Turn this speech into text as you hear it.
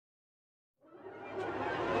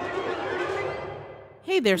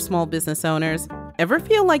Hey there, small business owners. Ever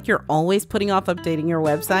feel like you're always putting off updating your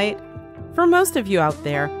website? For most of you out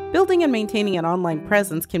there, building and maintaining an online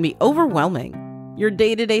presence can be overwhelming. Your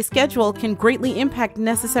day-to-day schedule can greatly impact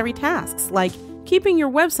necessary tasks like keeping your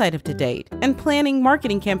website up to date and planning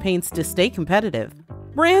marketing campaigns to stay competitive.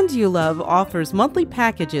 Brand You Love offers monthly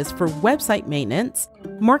packages for website maintenance,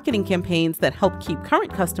 marketing campaigns that help keep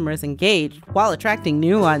current customers engaged while attracting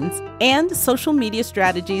new ones, and social media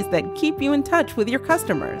strategies that keep you in touch with your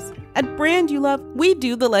customers. At Brand You Love, we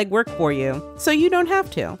do the legwork for you, so you don't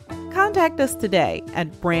have to. Contact us today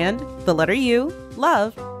at brand.love.com.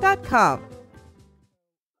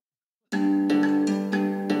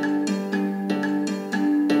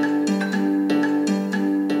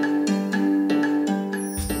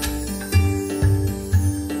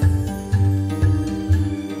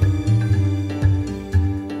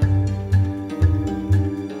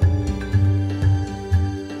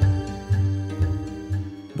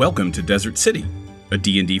 Welcome to Desert City, a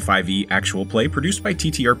D&D5E actual play produced by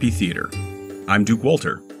TTRP Theater. I'm Duke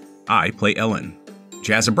Walter. I play Ellen.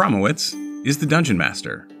 Jazz Abramowitz is the Dungeon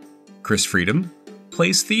Master. Chris Freedom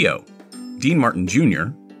plays Theo. Dean Martin Jr.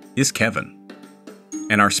 is Kevin.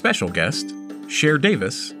 And our special guest, Cher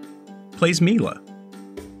Davis, plays Mila.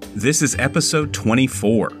 This is episode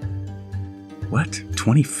 24. What?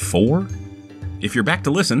 24? If you're back to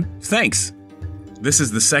listen, thanks! This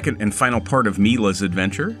is the second and final part of Mila's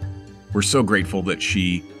adventure. We're so grateful that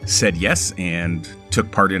she said yes and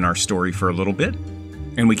took part in our story for a little bit,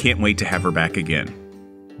 and we can't wait to have her back again.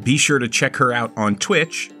 Be sure to check her out on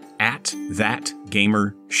Twitch at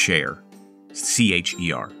ThatGamerScher,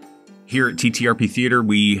 C-H-E-R. Here at TTRP Theater,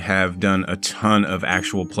 we have done a ton of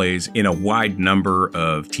actual plays in a wide number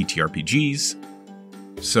of TTRPGs,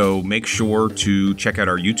 so make sure to check out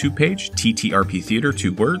our YouTube page, TTRP Theater,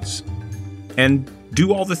 2 words, and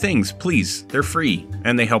do all the things, please. They're free,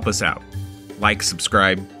 and they help us out. Like,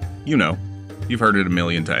 subscribe, you know, you've heard it a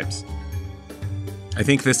million times. I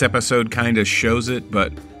think this episode kind of shows it,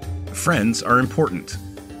 but friends are important,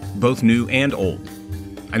 both new and old.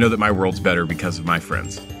 I know that my world's better because of my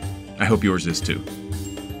friends. I hope yours is too.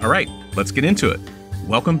 All right, let's get into it.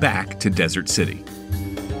 Welcome back to Desert City.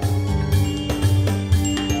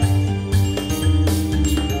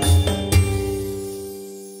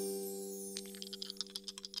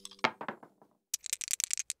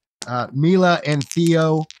 Mila and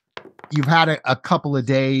Theo, you've had a couple of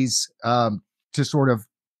days to sort of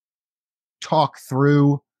talk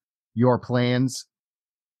through your plans.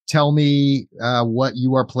 Tell me what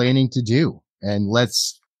you are planning to do, and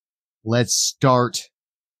let's start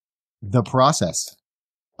the process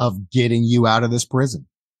of getting you out of this prison.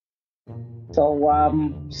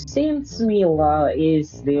 So, since Mila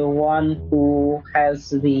is the one who has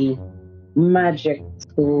the magic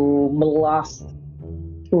to blast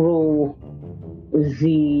through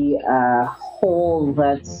the hole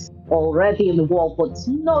that's already in the wall, but it's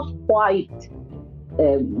not quite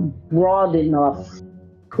broad enough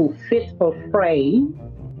to fit her frame,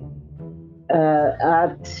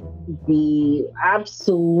 at the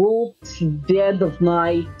absolute dead of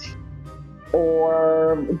night,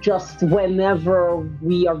 or just whenever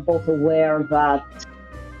we are both aware that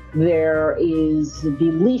there is the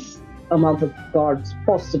least amount of guards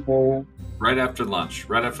possible. Right after lunch.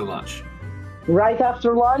 Right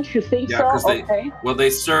after lunch, you think so? Okay. Well, they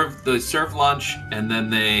serve lunch and then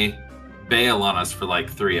they bail on us for like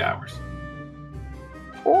 3 hours.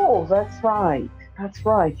 Oh, that's right.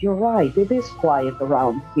 You're right. It is quiet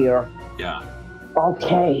around here. Yeah.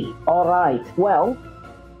 Okay. All right. Well,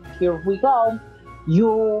 here we go.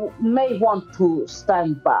 You may want to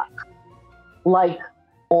stand back, like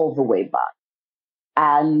all the way back,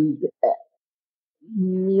 and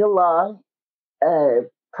Mila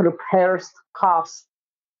prepares to cast.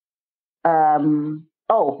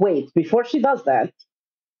 Oh, wait, before she does that,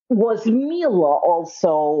 was Mila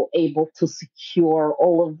also able to secure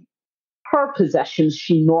all of her possessions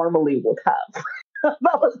she normally would have?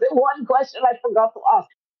 That was the one question I forgot to ask.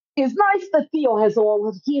 It's nice that Theo has all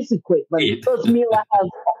of his equipment. Does Mila have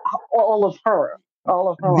all of her?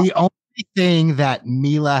 The only thing that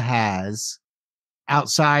Mila has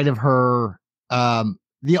outside of her,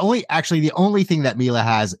 the only thing that Mila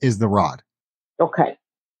has is the rod. Okay.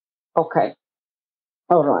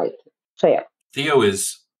 All right. Fair. Theo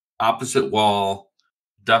is opposite wall,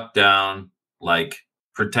 ducked down, like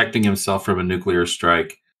protecting himself from a nuclear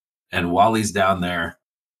strike. And while he's down there,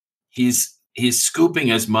 he's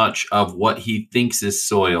scooping as much of what he thinks is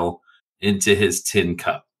soil into his tin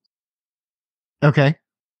cup. Okay.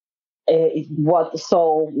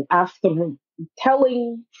 So after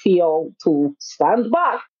telling Theo to stand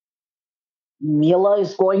back, Mila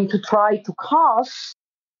is going to try to cast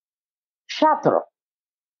Shatter.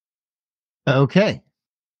 Okay.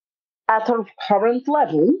 At her current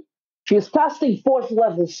level, she's casting 4th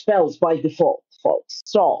level spells by default, folks.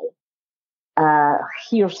 So,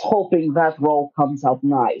 here's hoping that roll comes out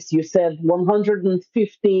nice. You said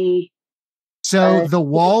 150. So the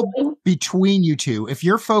wall between you two, if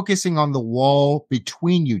you're focusing on the wall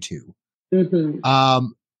between you two,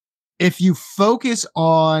 if you focus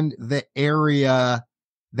on the area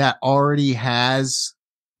that already has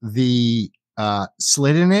the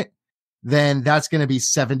slit in it, then that's going to be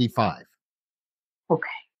 75. Okay.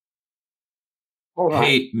 All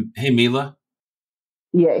right. Hey, Mila.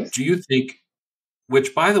 Yes. Do you think,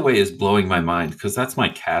 which by the way is blowing my mind because that's my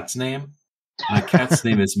cat's name. My cat's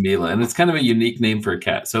name is Mila, and it's kind of a unique name for a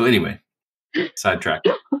cat. So anyway, sidetrack.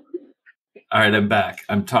 All right, I'm back.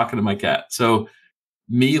 I'm talking to my cat. So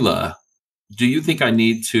Mila, do you think I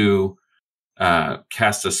need to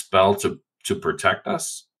cast a spell to protect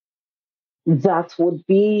us? That would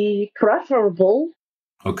be preferable.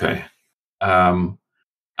 Okay. I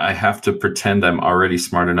have to pretend I'm already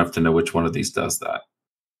smart enough to know which one of these does that.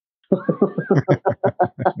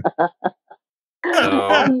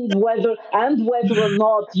 And whether or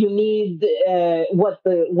not you need what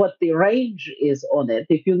the range is on it.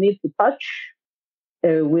 If you need to touch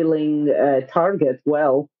a willing target,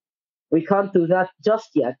 well, we can't do that just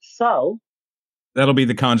yet. So That'll be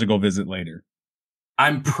the conjugal visit later.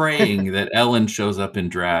 I'm praying that Ellen shows up in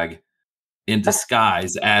drag in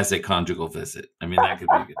disguise as a conjugal visit. I mean, that could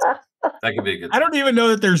be a good time. That could be a good time. I don't even know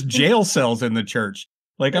that there's jail cells in the church.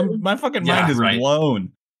 Like, my fucking mind is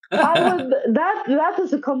blown. I would that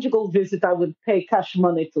is a conjugal visit I would pay cash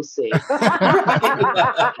money to see.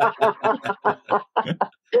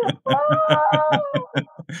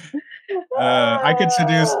 I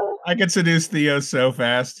could seduce Theo so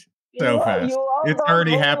fast. So fast. It's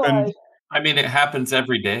already happened. I mean, it happens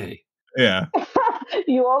every day. Yeah.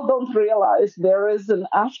 You all don't realize there is an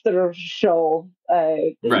after show,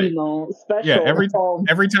 special. Yeah, every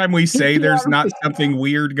time we say there's not something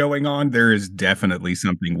weird going on, there is definitely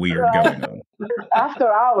something weird going on. After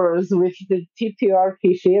hours with the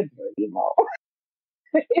TTRP theater,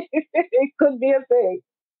 it could be a thing.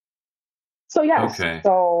 So yes,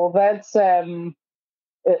 so that's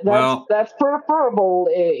preferable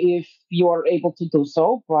if you are able to do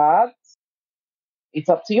so, but it's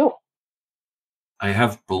up to you. I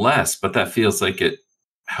have bless, but that feels like it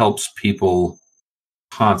helps people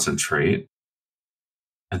concentrate.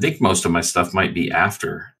 I think most of my stuff might be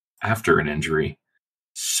after an injury.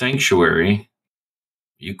 Sanctuary,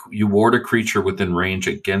 you ward a creature within range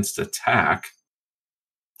against attack.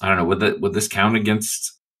 I don't know, would this count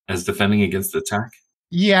as defending against attack?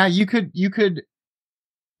 Yeah, you could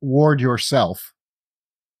ward yourself.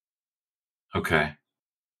 Okay.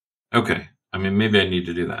 I mean, maybe I need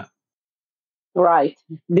to do that. Right,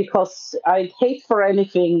 because I'd hate for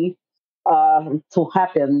anything to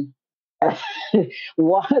happen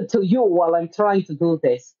to you while I'm trying to do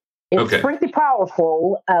this. It's pretty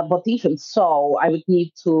powerful, but even so, I would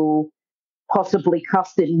need to possibly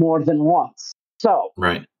cast it more than once. So,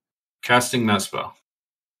 right, casting that spell.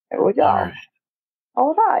 There we go.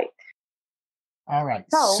 All right.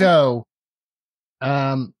 So,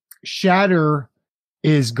 Shatter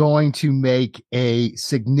is going to make a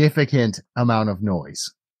significant amount of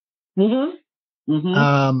noise.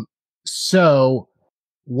 So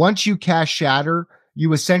once you cast Shatter,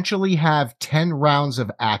 you essentially have 10 rounds of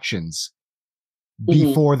actions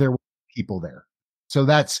before there were people there. So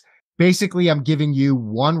that's basically, I'm giving you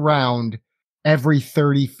 1 round every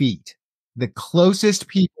 30 feet. The closest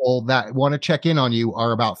people that want to check in on you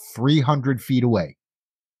are about 300 feet away.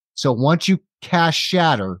 So once you cast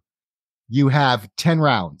Shatter, you have 10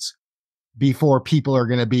 rounds before people are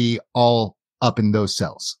going to be all up in those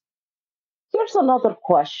cells. Here's another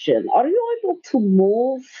question. Are you able to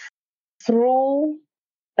move through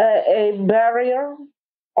a barrier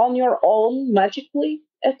on your own magically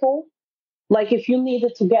at all? Like if you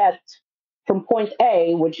needed to get from point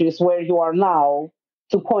A, which is where you are now,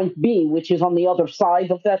 to point B, which is on the other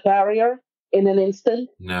side of that barrier in an instant?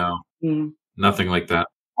 No, nothing like that.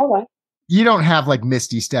 All right. You don't have like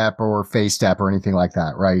Misty Step or Phase Step or anything like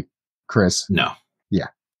that, right, Chris? No. Yeah.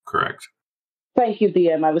 Correct. Thank you,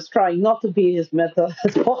 DM. I was trying not to be as meta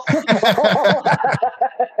as possible.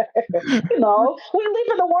 We live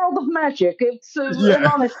in a world of magic. It's an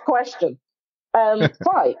honest question.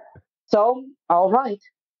 Fine. So, all right.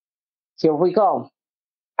 Here we go.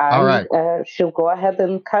 All right. She'll go ahead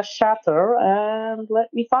and cast Shatter, and let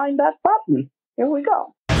me find that button. Here we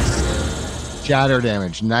go. Shatter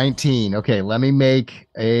damage, 19. Okay, let me make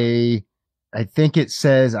a I think it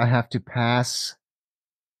says I have to pass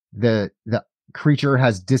the creature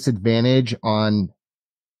has disadvantage on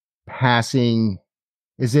passing.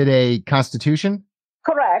 Is it a Constitution?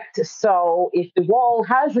 Correct. So if the wall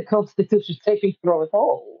has a Constitution saving throw at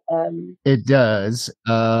all, it does.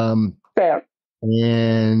 Fair.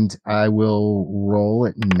 And I will roll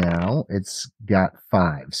it now. It's got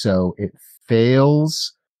 5, so it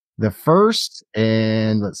fails the first.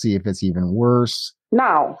 And let's see if it's even worse.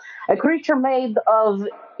 Now, a creature made of,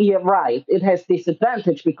 right, it has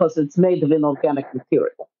disadvantage because it's made of inorganic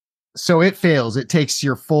material. So it fails. It takes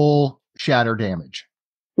your full shatter damage.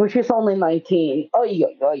 Which is only 19.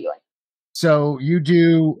 So you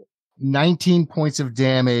do 19 points of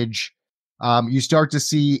damage. You start to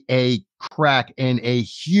see a crack and a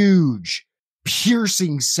huge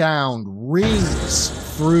piercing sound rings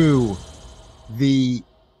through the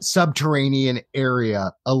subterranean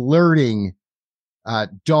area, alerting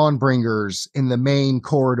Dawnbringers in the main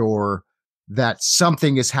corridor that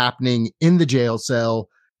something is happening in the jail cell.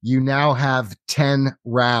 You now have 10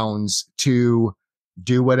 rounds to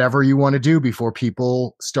do whatever you want to do before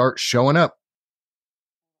people start showing up.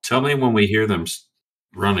 Tell me when we hear them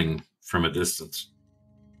running from a distance.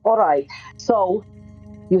 All right. So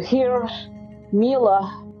you hear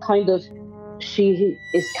Mila she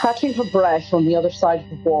is catching her breath on the other side of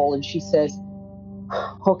the wall, and she says,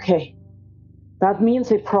 okay, that means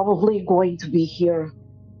they're probably going to be here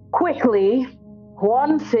quickly.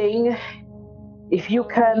 One thing, if you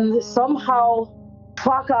can somehow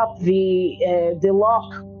fuck up the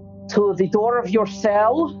lock to the door of your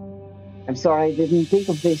cell. I'm sorry, I didn't think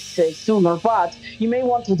of this sooner, but you may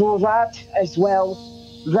want to do that as well.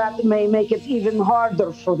 That may make it even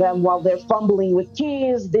harder for them while they're fumbling with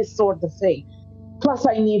keys, this sort of thing. Plus,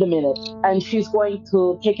 I need a minute. And she's going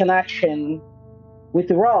to take an action with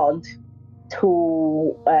the rod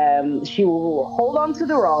to, she will hold on to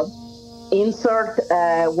the rod, insert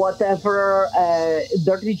whatever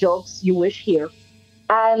dirty jokes you wish here,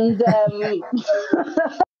 and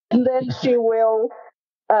and then she will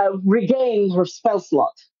regain her spell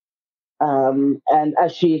slot, and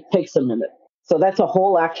as she takes a minute. So that's a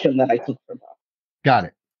whole action that I took for that. Got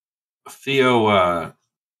it. Theo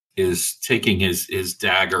is taking his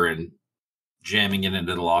dagger and jamming it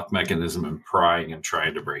into the lock mechanism and prying and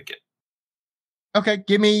trying to break it. Okay,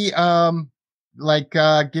 give me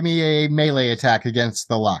give me a melee attack against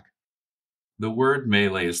the lock. The word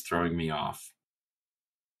melee is throwing me off.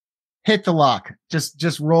 Hit the lock.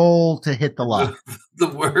 Just roll to hit the lock. The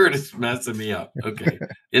word is messing me up. Okay.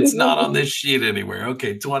 It's not on this sheet anywhere.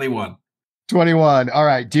 Okay, 21. 21. All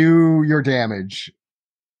right, do your damage.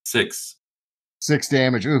 6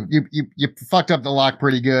 damage. Ooh, you fucked up the lock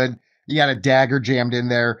pretty good. You got a dagger jammed in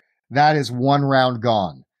there. That is 1 round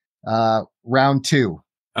gone. Round 2.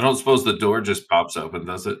 I don't suppose the door just pops open,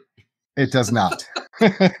 does it? It does not.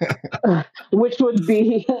 Which would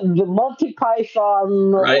be the Monty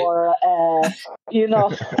Python, right? Or,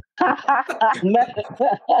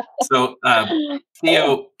 So,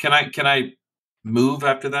 Theo, can I move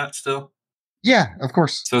after that still? Yeah, of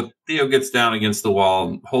course. So Theo gets down against the wall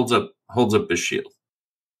and holds up his shield.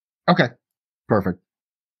 Okay, perfect.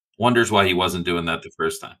 Wonders why he wasn't doing that the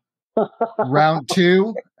first time. Round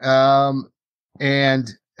 2,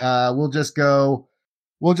 and we'll just go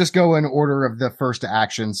in order of the first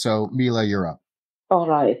action. So Mila, you're up. All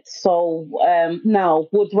right. So now,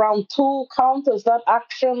 would round 2 count as that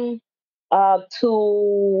action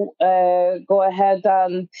to go ahead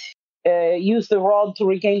and use the rod to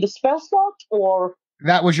regain the spell slot, or?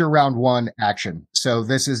 That was your round 1 action. So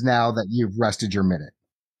this is now that you've rested your minute.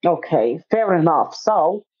 Okay, fair enough.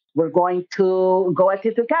 So we're going to go at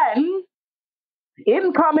it again.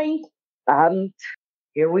 Incoming. And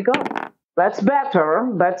here we go. That's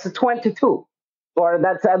better. That's a 22. Or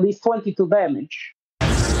that's at least 22 damage.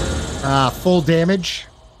 Full damage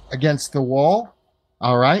against the wall.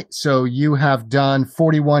 All right. So you have done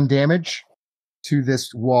 41 damage to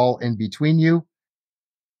this wall in between you.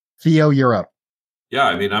 Theo, you're up. Yeah,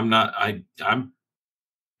 I mean, I'm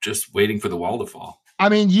just waiting for the wall to fall. I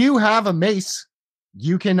mean, you have a mace.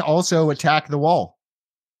 You can also attack the wall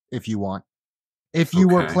if you want. If you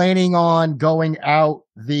were planning on going out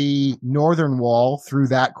the northern wall through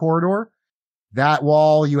that corridor, that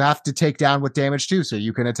wall you have to take down with damage too, so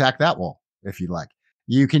you can attack that wall if you'd like.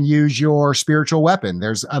 You can use your spiritual weapon.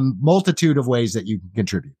 There's a multitude of ways that you can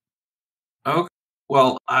contribute. Okay.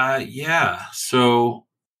 Well, yeah. So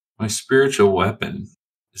my spiritual weapon,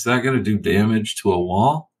 is that going to do damage to a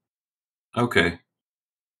wall? Okay.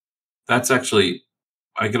 That's actually,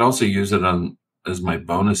 I could also use it as my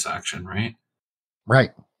bonus action, right?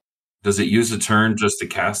 Right. Does it use a turn just to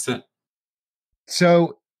cast it?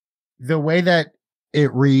 So the way that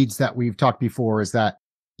it reads that we've talked before is that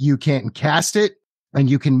you can cast it and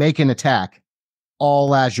you can make an attack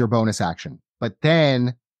all as your bonus action. But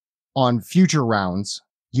then on future rounds,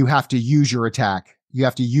 you have to use your attack. You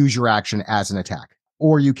have to use your action as an attack,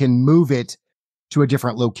 or you can move it to a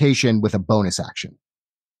different location with a bonus action.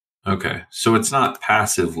 Okay. So it's not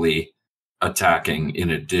passively attacking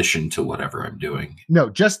in addition to whatever I'm doing. No,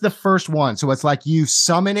 just the first one. So it's like you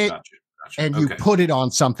summon it Gotcha. and you Okay. put it on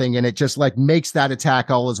something and it just like makes that attack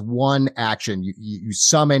all as one action. You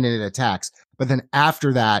summon and it attacks. But then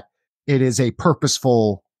after that, it is a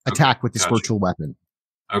purposeful attack with the Gotcha. spiritual weapon.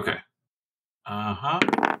 Okay. Uh-huh.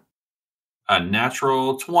 A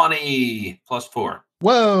natural 20 plus 4.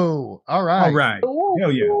 Whoa. All right. All right.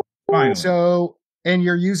 Hell yeah. Finally. So, and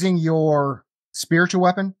you're using your spiritual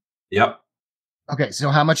weapon? Yep. Okay. So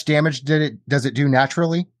how much damage does it do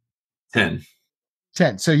naturally? 10.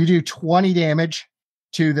 10. So you do 20 damage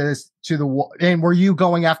to the wall. And were you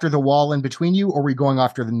going after the wall in between you, or were you going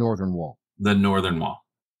after the northern wall? The northern wall.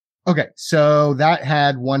 Okay. So that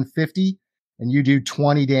had 150 and you do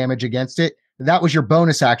 20 damage against it. That was your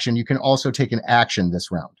bonus action. You can also take an action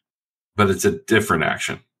this round. But it's a different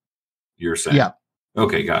action, you're saying? Yeah.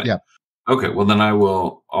 Okay, got it. Yeah. Okay, well then I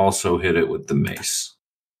will also hit it with the mace.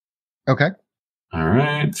 Okay. All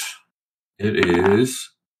right. It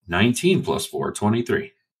is 19 plus 4,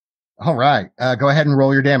 23. All right. Go ahead and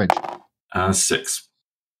roll your damage. 6.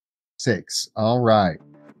 6. All right.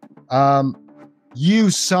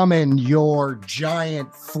 You summon your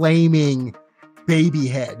giant flaming baby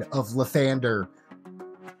head of Lathander.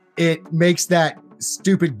 It makes that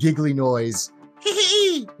stupid giggly noise.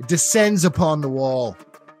 It descends upon the wall.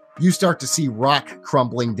 You start to see rock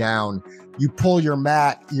crumbling down. You pull your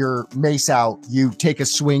mace out. You take a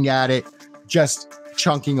swing at it, just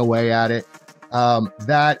chunking away at it.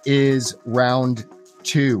 That is round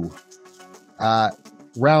 2.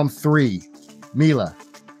 Round 3. Mila,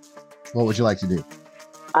 what would you like to do?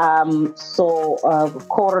 So of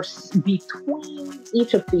course, between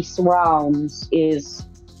each of these rounds is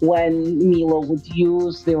when Mila would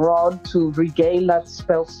use the rod to regain that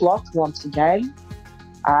spell slot once again.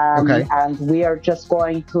 Okay. And we are just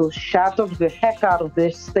going to shatter the heck out of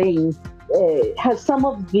this thing. Has some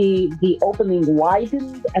of the opening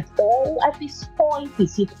widened at all at this point?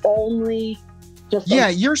 Is it only just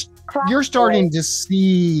you're starting to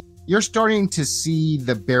see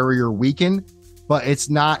the barrier weaken, but it's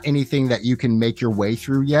not anything that you can make your way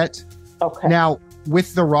through yet. Okay. Now,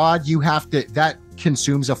 with the rod, you have to, that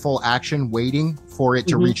consumes a full action waiting for it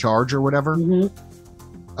to recharge or whatever.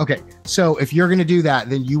 Okay, so if you're going to do that,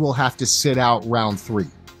 then you will have to sit out round 3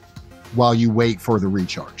 while you wait for the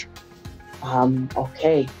recharge.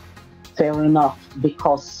 Okay, fair enough,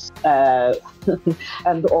 because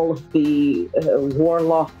and all of the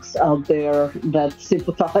warlocks out there that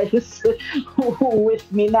sympathize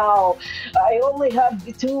with me now, I only have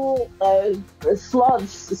the 2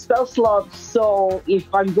 spell slots, so if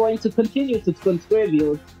I'm going to continue to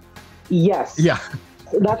contribute, yes. Yeah.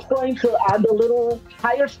 That's going to add a little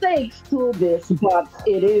higher stakes to this, but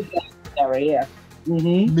it is necessary, yeah.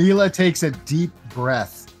 Mila takes a deep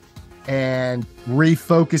breath and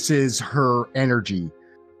refocuses her energy.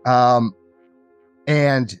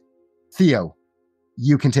 And Theo,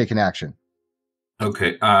 you can take an action.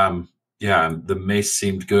 Okay. Yeah, the mace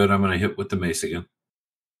seemed good. I'm going to hit with the mace again.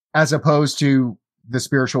 As opposed to the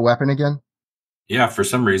spiritual weapon again? Yeah, for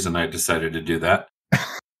some reason I decided to do that.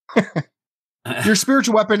 Your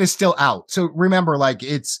spiritual weapon is still out. So remember, like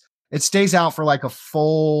it stays out for like a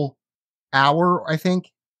full hour, I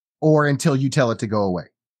think, or until you tell it to go away.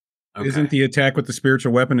 Okay. Isn't the attack with the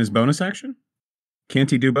spiritual weapon his bonus action? Can't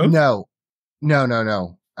he do both? No.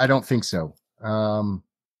 I don't think so. I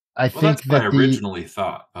think that's what that I originally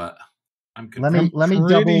thought, but I'm confused. let me I'm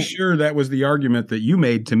double. pretty sure that was the argument that you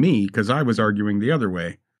made to me because I was arguing the other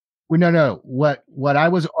way. Well, no. What I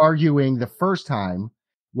was arguing the first time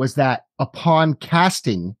was that upon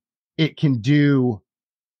casting, it can do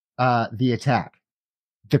the attack.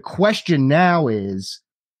 The question now is,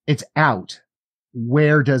 it's out.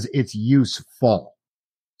 Where does its use fall?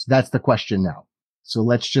 So that's the question now. So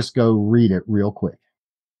let's just go read it real quick.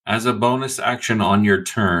 As a bonus action on your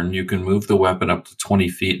turn, you can move the weapon up to 20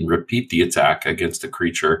 feet and repeat the attack against a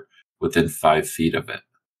creature within 5 feet of it.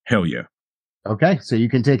 Hell yeah. Okay, so you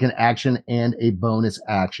can take an action and a bonus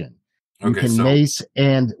action. You can mace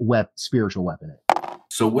and spiritual weapon it.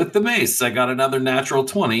 So with the mace, I got another natural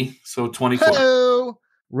 20, so 24. Hello!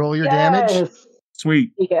 Roll your damage.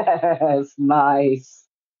 Sweet. Yes, nice.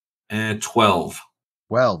 And 12.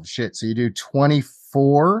 12, shit. So you do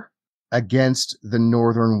 24 against the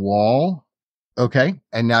northern wall. Okay.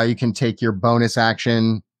 And now you can take your bonus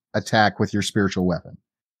action attack with your spiritual weapon.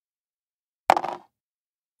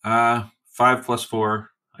 5 plus 4.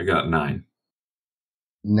 I got 9.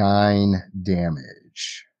 9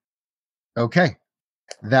 damage. Okay.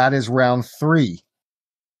 That is round 3.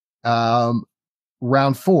 Round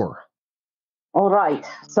 4. All right,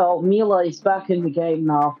 so Mila is back in the game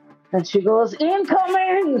now, and she goes,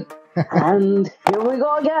 incoming! And here we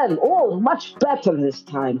go again. Oh, much better this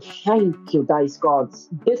time. Thank you, dice gods.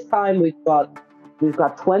 This time we've got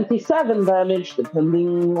 27 damage,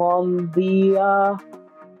 depending on the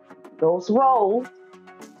those rolls.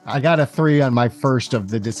 I got a 3 on my first of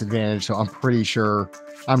the disadvantage, so I'm pretty sure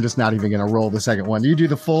I'm just not even going to roll the second one. You do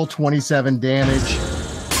the full 27 damage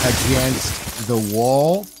against the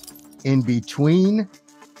wall in between.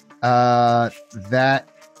 That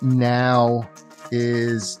now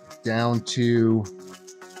is down to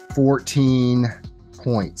 14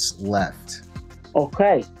 points left.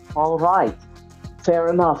 Okay, all right. Fair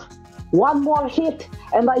enough. One more hit,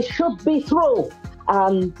 and I should be through.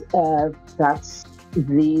 And that's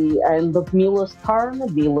the end of Mila's turn.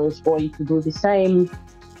 Mila is going to do the same.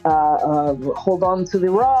 Hold on to the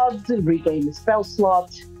rod, regain the spell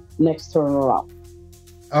slot. Next turn around.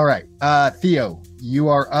 All right. Theo, you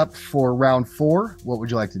are up for round 4. What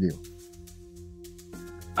would you like to do?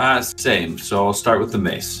 Same. So I'll start with the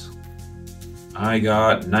mace. I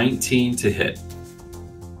got 19 to hit.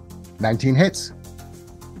 19 hits.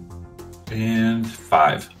 And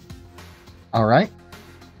 5. All right.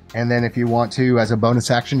 And then if you want to, as a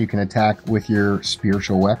bonus action, you can attack with your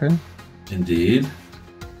spiritual weapon. Indeed.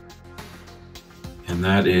 And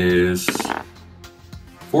that is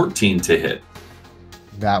 14 to hit.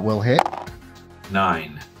 That will hit.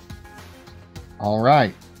 9. All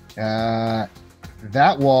right. That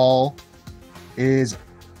wall is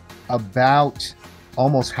about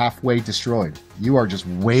almost halfway destroyed. You are just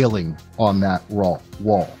wailing on that wall.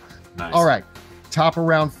 Nice. All right. Top of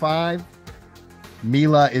round 5.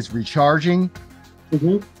 Mila is recharging.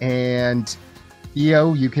 Mm-hmm. And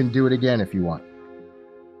Theo, you can do it again if you want.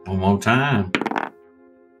 One more time.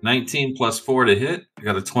 19 plus 4 to hit. I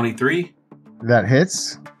got a 23. That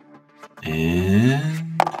hits.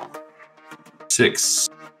 And 6.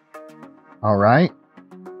 All right.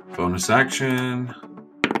 Bonus action.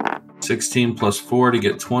 16 plus 4 to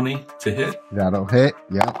get 20 to hit. That'll hit.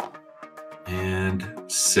 Yep. And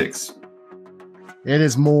 6. It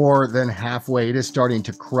is more than halfway. It is starting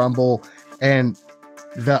to crumble. And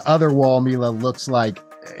the other wall, Mila,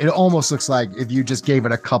 it almost looks like if you just gave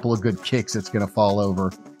it a couple of good kicks, it's going to fall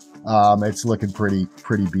over. It's looking pretty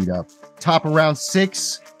beat up. Top of round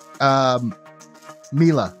 6.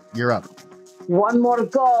 Mila, you're up. One more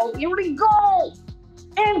go. Here we go.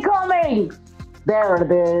 Incoming. There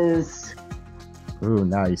it is. Ooh,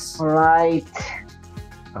 nice. All right.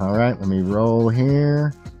 All right, let me roll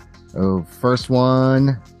here. Oh, first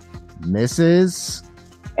one misses.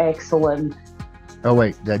 Excellent. Oh,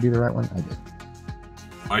 wait, did I do the right one? I did.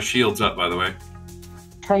 My shield's up, by the way.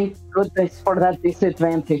 Thank goodness for that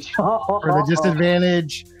disadvantage. For the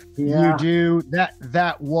disadvantage, Yeah. you do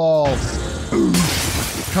that wall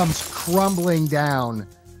comes crumbling down.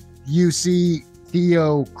 You see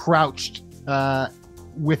Theo crouched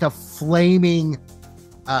with a flaming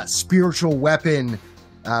spiritual weapon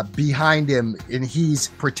behind him, and he's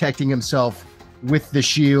protecting himself with the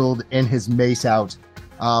shield and his mace out.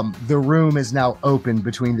 The room is now open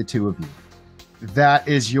between the two of you. That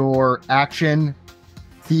is your action.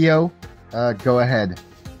 Theo, go ahead.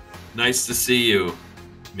 Nice to see you,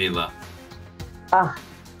 Mila.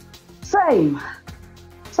 Same.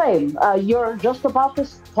 You're just about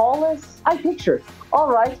as tall as I pictured.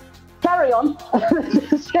 All right, carry on.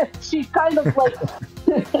 She kind of like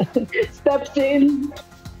steps in.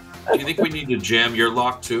 Do you think we need to jam your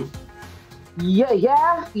lock too?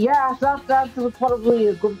 Yeah. That would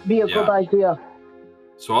probably be a good idea.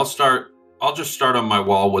 So I'll just start on my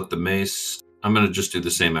wall with the mace. I'm going to just do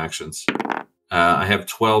the same actions. I have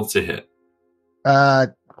 12 to hit.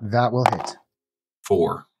 That will hit.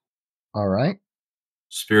 4. All right.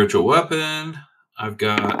 Spiritual weapon. I've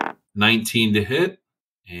got 19 to hit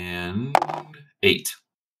and 8.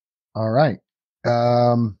 All right.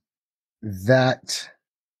 That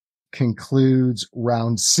concludes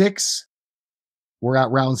round 6. We're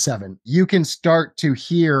at round 7. You can start to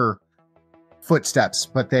hear footsteps,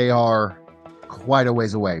 but they are quite a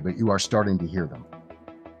ways away, but you are starting to hear them.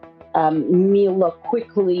 Mila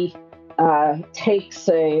quickly takes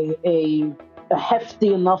a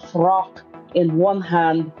hefty enough rock in one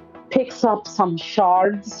hand, picks up some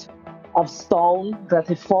shards of stone that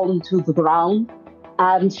have fallen to the ground,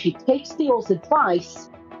 and she takes Theo's advice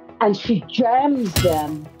and she jams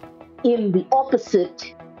them in the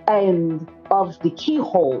opposite end of the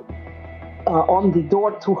keyhole on the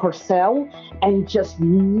door to her cell, and just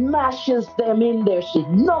mashes them in there. She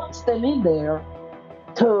knocks them in there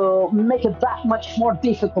to make it that much more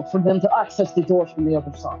difficult for them to access the door from the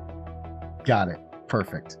other side. Got it.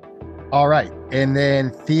 Perfect. All right. And then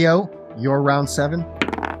Theo, your round 7.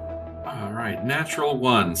 All right. Natural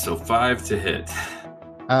 1, so 5 to hit.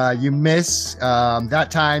 You miss. That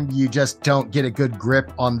time you just don't get a good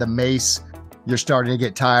grip on the mace. You're starting to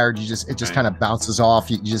get tired. It just kind of bounces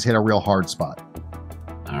off. You just hit a real hard spot.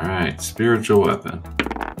 All right. Spiritual weapon.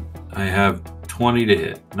 I have 20 to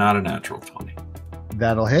hit, not a natural 20.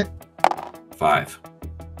 That'll hit. 5.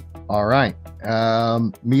 All right.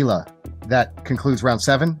 Mila, that concludes round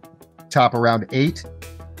 7. Top of round 8.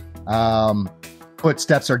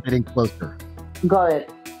 Footsteps are getting closer. Got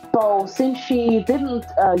it. So since she didn't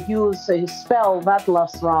use a spell that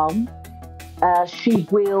last round, she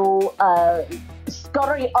will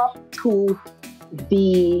scurry up to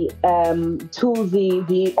the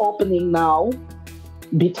opening now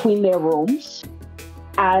between their rooms,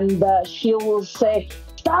 and she will say,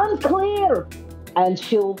 "Stand clear!" And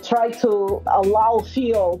she'll try to allow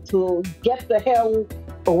Theo to get the hell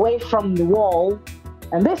away from the wall.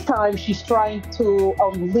 And this time she's trying to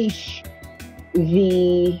unleash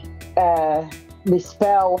her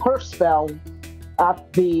spell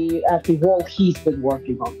at the wall he's been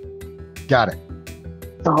working on. Got it.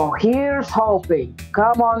 So here's hoping.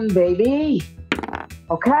 Come on, baby.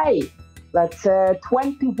 Okay, that's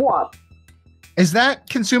 21. Is that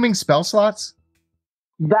consuming spell slots?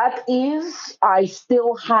 That is, I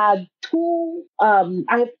still had 2. I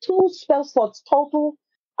have 2 spell slots total.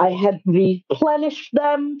 I had replenished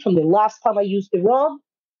them from the last time I used the rod.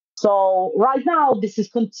 So right now, this is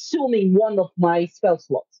consuming one of my spell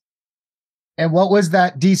slots. And what was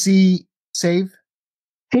that DC save?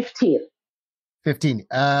 15. 15.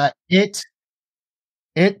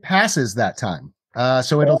 It passes that time.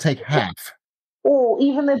 So it'll take half. Oh,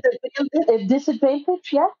 even at a disadvantage,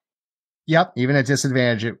 yeah? Yep, even at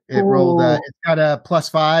disadvantage. It rolled, it's got a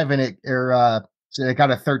 +5 and so it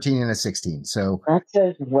got a 13 and a 16. So that's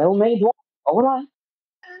a well-made one. All right.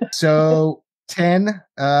 So 10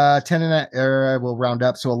 and we'll round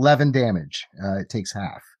up. So 11 damage. It takes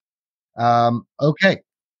half. Okay.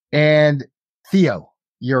 And Theo,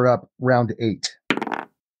 you're up round 8.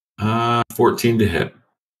 14 to hit.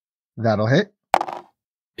 That'll hit.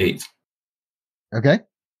 8. Okay.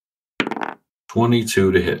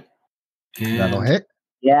 22 to hit. And that'll hit.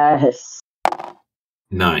 Yes.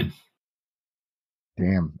 9.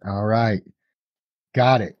 Damn. All right.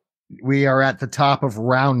 Got it. We are at the top of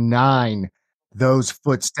round 9. Those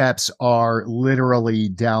footsteps are literally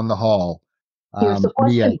down the hall. Here's a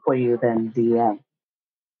question for you then, DM.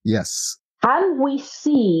 Yes. Can we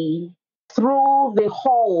see through the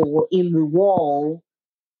hole in the wall?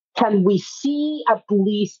 Can we see at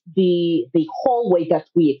least the hallway that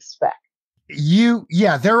we expect?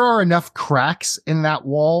 There are enough cracks in that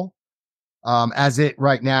wall, as it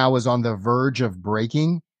right now is on the verge of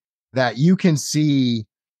breaking, that you can see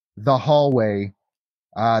the hallway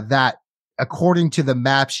that, according to the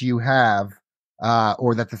maps you have,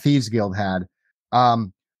 or that the Thieves Guild had,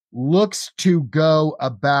 looks to go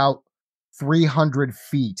about 300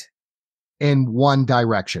 feet in one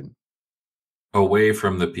direction. Away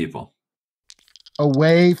from the people.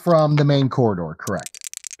 Away from the main corridor, correct.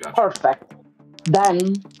 Gotcha. Perfect.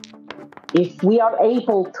 Then, if we are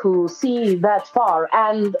able to see that far,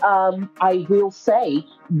 and I will say,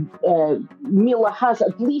 Mila has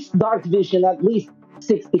at least dark vision, at least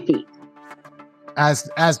 60 feet. As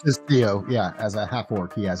does Theo, yeah, as a half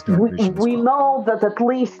orc, he has dark vision. We know that at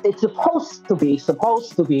least it's supposed to be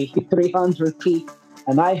 300 feet,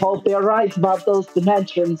 and I hope they're right about those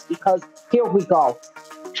dimensions, because here we go.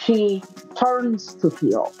 She turns to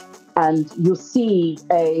Theo, and you see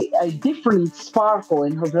a different sparkle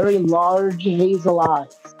in her very large hazel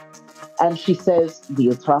eyes. And she says, "Do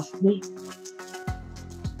you trust me?"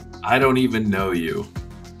 I don't even know you,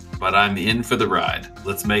 but I'm in for the ride.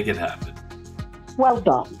 Let's make it happen. Well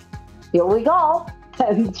done. Here we go.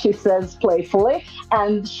 And she says playfully,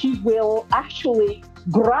 and she will actually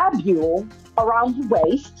grab you around the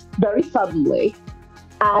waist very suddenly.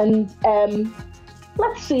 And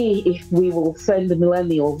let's see if we will send the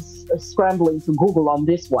millennials scrambling to Google on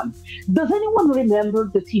this one. Does anyone remember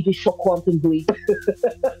the TV show Quantum Leap?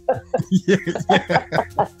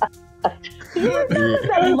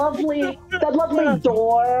 That lovely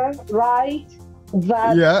door, right?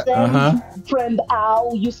 That friend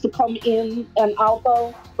Al used to come in and out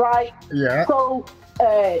of, right? Yeah. So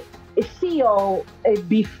Theo,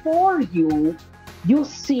 before you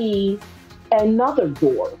see another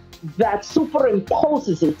door that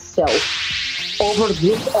superimposes itself over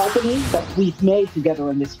this opening that we've made together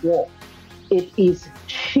in this wall. It is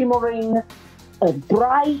shimmering,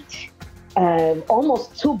 bright,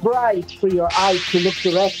 almost too bright for your eyes to look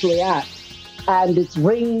directly at. And it's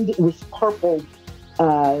ringed with purple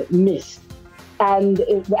mist. And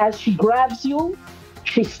as she grabs you,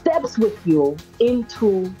 she steps with you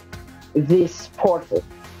into this portal.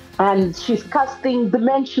 And she's casting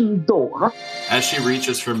Dimension Door. As she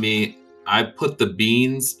reaches for me, I put the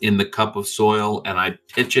beans in the cup of soil and I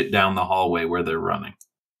pitch it down the hallway where they're running.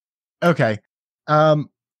 Okay. Fucking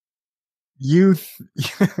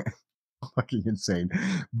insane.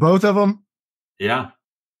 Both of them? Yeah.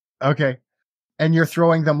 Okay. And you're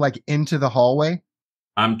throwing them like into the hallway?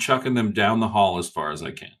 I'm chucking them down the hall as far as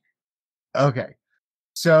I can. Okay.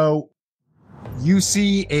 So you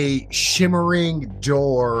see a shimmering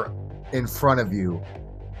door in front of you.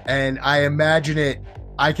 And I imagine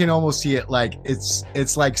I can almost see it like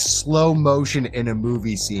it's like slow motion in a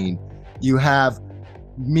movie scene. You have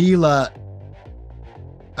Mila,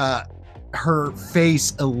 her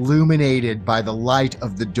face illuminated by the light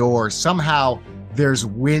of the door. Somehow there's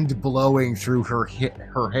wind blowing through her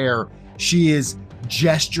hair. She is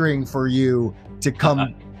gesturing for you to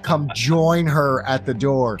come join her at the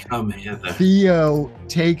door. Come hither. Theo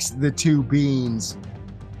takes the two beans,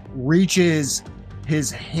 reaches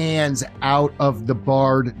his hands out of the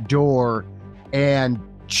barred door, and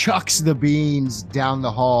chucks the beans down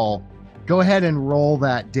the hall. Go ahead and roll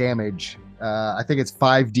that damage. I think it's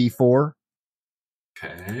 5d4.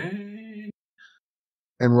 Okay.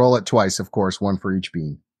 And roll it twice, of course, one for each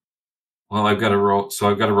bean. Well, I've got to roll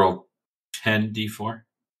 10d4.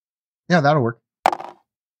 Yeah, that'll work.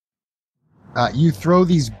 You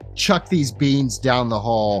chuck these beans down the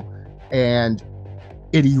hall, and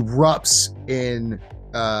it erupts in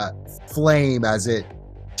flame as it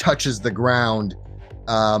touches the ground,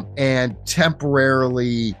 and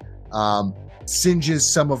temporarily singes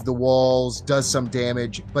some of the walls, does some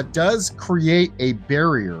damage, but does create a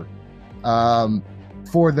barrier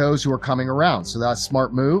for those who are coming around. So that's a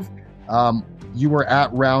smart move. You were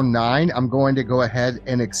at round 9. I'm going to go ahead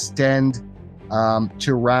and extend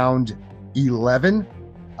to round 11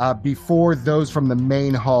 before those from the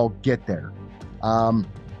main hall get there.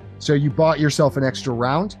 So you bought yourself an extra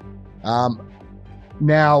round.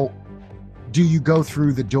 Now, do you go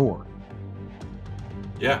through the door?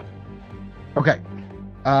 Yeah. Okay.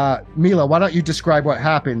 Mila, why don't you describe what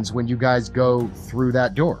happens when you guys go through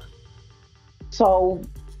that door? So,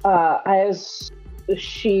 as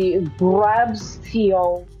she grabs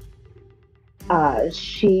Theo,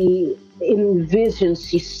 she envisions,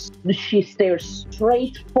 she stares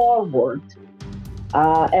straight forward,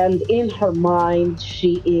 and in her mind,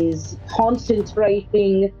 she is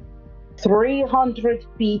concentrating 300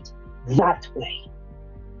 feet that way.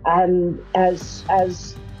 And as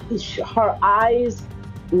her eyes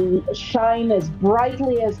shine as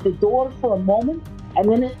brightly as the door for a moment,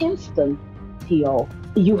 and in an instant, Theo,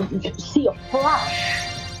 you see a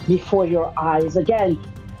flash before your eyes. Again,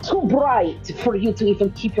 too bright for you to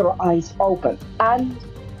even keep your eyes open. And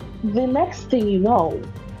the next thing you know,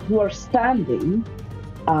 you are standing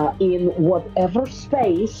in whatever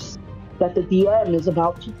space that the DM is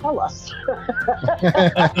about to tell us.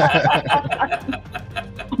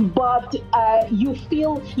 But you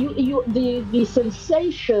feel the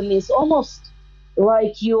sensation is almost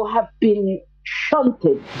like you have been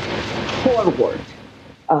shunted forward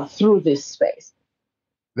through this space.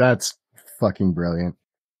 That's fucking brilliant.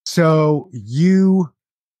 So you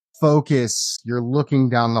focus, you're looking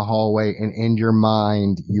down the hallway, and in your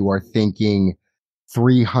mind, you are thinking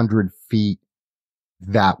 300 feet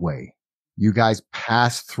that way. You guys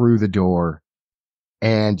pass through the door,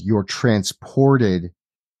 and you're transported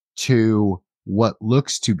to what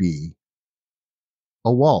looks to be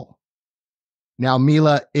a wall. Now,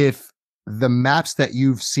 Mila, if the maps that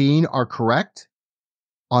you've seen are correct,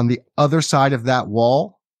 on the other side of that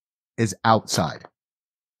wall is outside.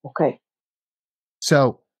 Okay.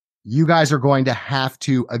 So you guys are going to have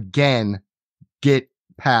to, again, get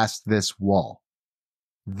past this wall.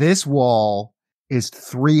 This wall is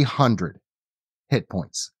 300 hit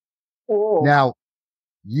points. Oh. Now,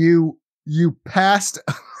 you passed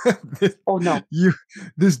this, oh no.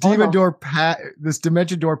 This demon door this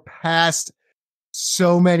dimension door passed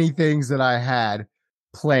so many things that I had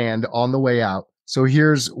planned on the way out. So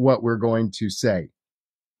here's what we're going to say.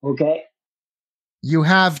 Okay. You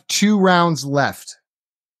have 2 rounds left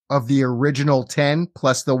of the original 10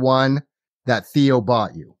 plus the one that Theo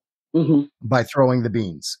bought you. by throwing the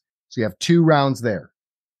beans. So you have 2 rounds there.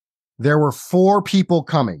 There were 4 people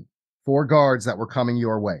coming, 4 guards that were coming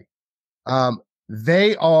your way.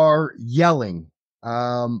 They are yelling.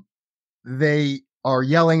 They are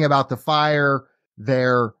yelling about the fire.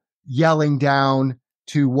 They're yelling down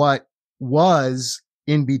to what was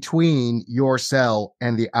in between your cell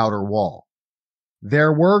and the outer wall.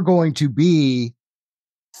 There were going to be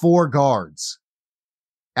 4 guards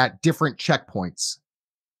at different checkpoints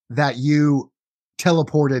that you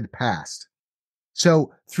teleported past.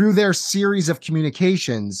 So through their series of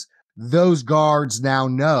communications, those guards now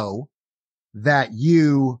know that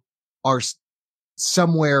you are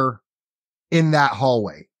somewhere in that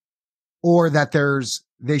hallway, or that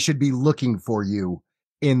they should be looking for you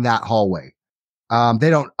in that hallway. They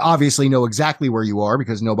don't obviously know exactly where you are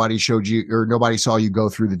because nobody showed you or nobody saw you go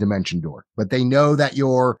through the dimension door, but they know that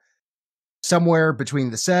you're somewhere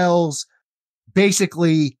between the cells.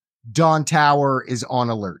 Basically, Dawn Tower is on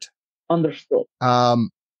alert. Understood.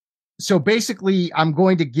 So basically, I'm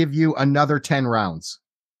going to give you another 10 rounds.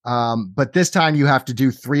 But this time you have to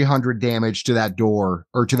do 300 damage to that door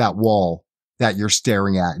or to that wall that you're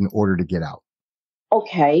staring at in order to get out.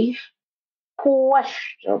 Okay.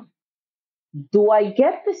 Question. Do I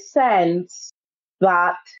get the sense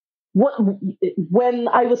that when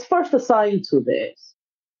I was first assigned to this,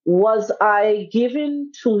 was I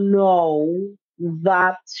given to know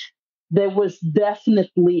that there was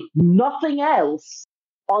definitely nothing else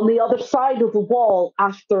on the other side of the wall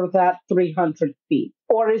after that 300 feet?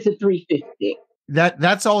 Or is it 350?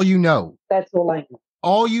 That's all you know. That's all I know.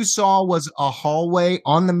 All you saw was a hallway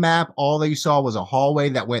on the map. All that you saw was a hallway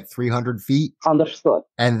that went 300 feet. Understood.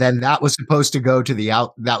 And then that was supposed to go to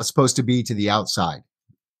that was supposed to be to the outside,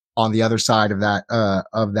 on the other side of that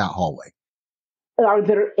hallway. Are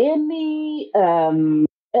there any, and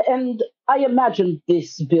I imagine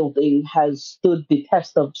this building has stood the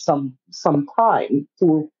test of some time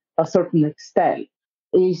to a certain extent.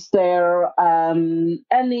 Is there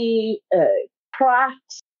any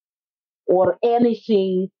cracks or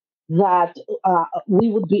anything that we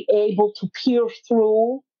would be able to peer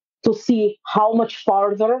through to see how much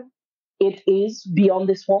farther it is beyond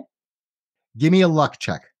this wall? Give me a luck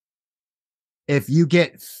check. If you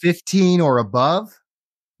get 15 or above,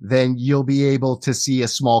 then you'll be able to see a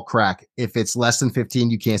small crack. If it's less than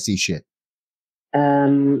 15, you can't see shit.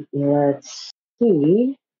 Let's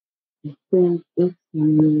see. I think it's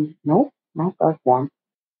nope, not that one.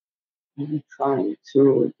 I'm trying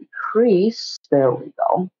to decrease. There we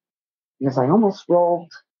go. Because I almost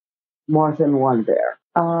rolled more than one there.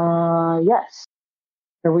 Yes.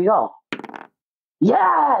 Here we go.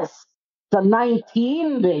 Yes! The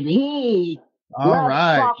 19, baby. All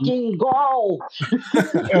right. Let's fucking go.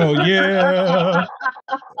 Oh, yeah.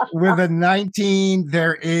 With a 19,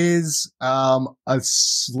 there is a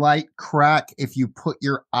slight crack. If you put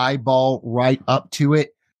your eyeball right up to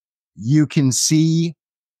it, you can see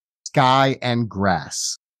sky and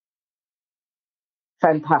grass.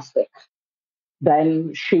 Fantastic.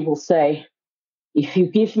 Then she will say, if you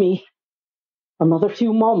give me another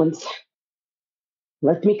few moments,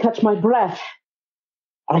 let me catch my breath,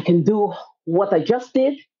 I can do what I just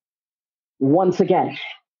did once again,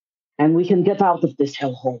 and we can get out of this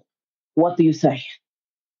hellhole. What do you say?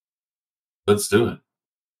 Let's do it.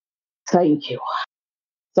 Thank you.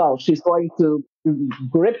 So she's going to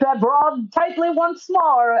grip that rod tightly once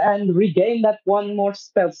more and regain that one more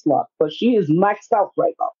spell slot, but she is maxed out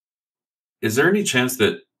right now. Is there any chance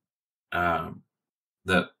that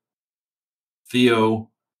that Theo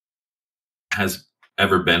has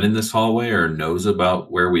ever been in this hallway or knows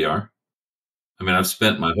about where we are? I mean, I've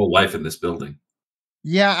spent my whole life in this building.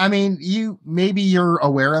 Yeah, I mean, maybe you're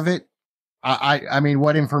aware of it. I mean,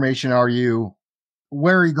 what information are you?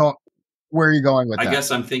 Where are you going? Where are you going with that? I guess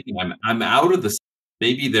I'm thinking I'm out of this.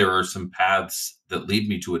 Maybe there are some paths that lead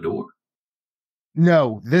me to a door.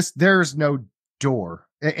 No, there's no door.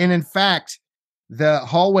 And in fact, the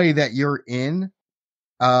hallway that you're in,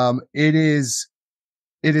 it is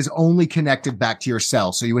only connected back to your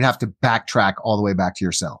cell. So you would have to backtrack all the way back to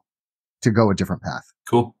your cell to go a different path.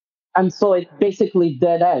 Cool. And so it basically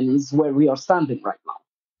dead ends where we are standing right now.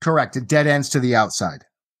 Correct. It dead ends to the outside.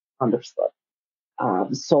 Understood.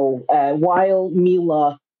 So while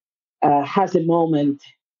Mila has a moment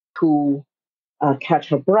to catch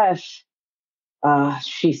her breath,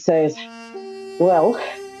 she says, well,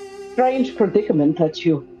 strange predicament that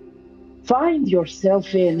you find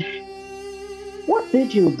yourself in. What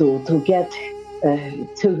did you do to get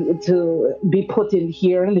to be put in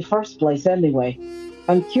here in the first place anyway?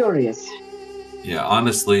 I'm curious. Yeah,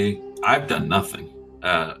 honestly, I've done nothing.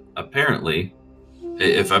 Apparently,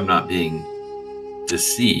 if I'm not being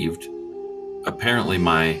deceived, apparently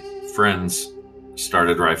my friends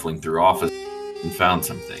started rifling through office and found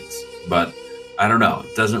some things. But I don't know.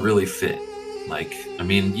 It doesn't really fit. Like, I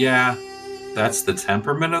mean, yeah, that's the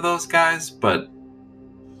temperament of those guys, but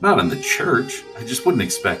not in the church. I just wouldn't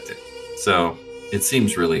expect it. So it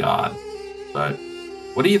seems really odd. But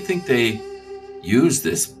what do you think they use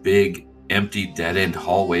this big, empty, dead-end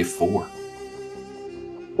hallway for?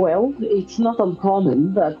 Well, it's not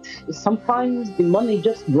uncommon that sometimes the money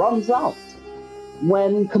just runs out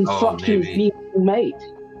when construction is being made.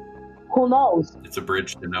 Who knows? It's a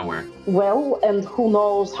bridge to nowhere. Well, and who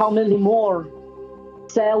knows how many more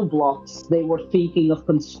cell blocks they were thinking of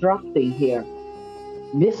constructing here.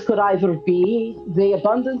 This could either be they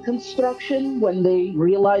abandoned construction when they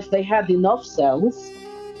realized they had enough cells,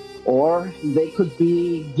 or they could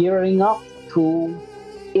be gearing up to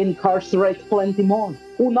incarcerate plenty more.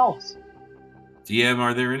 Who knows? DM,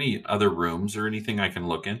 are there any other rooms or anything I can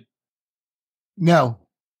look in? No,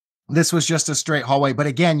 this was just a straight hallway. But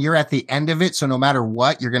again, you're at the end of it, so no matter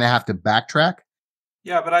what, you're going to have to backtrack.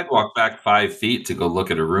 Yeah, but I'd walk back 5 feet to go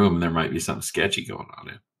look at a room, and there might be something sketchy going on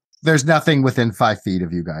in. There's nothing within 5 feet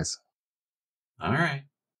of you guys. All right.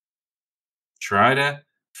 Try to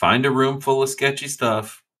find a room full of sketchy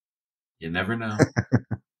stuff. You never know.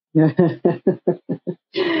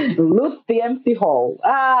 Loot the empty hall.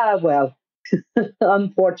 Well,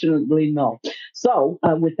 unfortunately, no. So,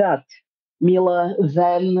 with that, Mila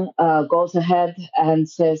then goes ahead and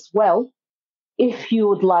says, well, if you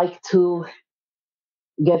would like to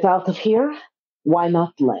get out of here, why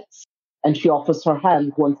not let's? And she offers her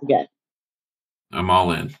hand once again. I'm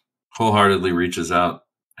all in. Wholeheartedly reaches out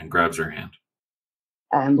and grabs her hand.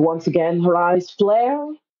 And once again, her eyes flare.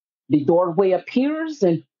 The doorway appears,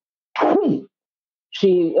 and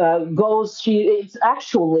she goes. It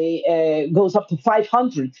actually goes up to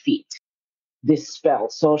 500 feet. This spell,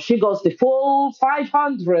 so she goes the full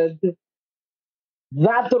 500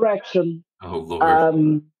 that direction. Oh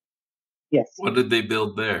Lord! Yes. What did they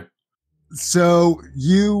build there? So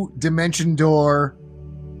you dimension door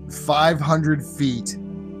 500 feet.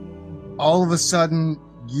 All of a sudden,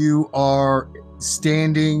 you are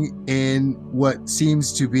standing in what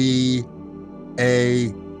seems to be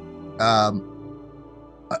a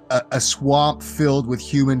swamp filled with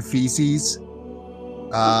human feces.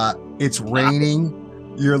 It's raining.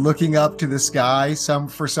 You're looking up to the sky.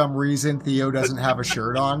 For some reason, Theo doesn't have a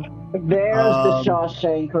shirt on. There's the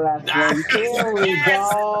Shawshank reference. Here we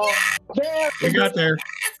go.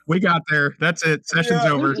 We got there. That's it. Session's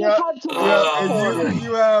over. And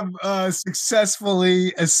you have successfully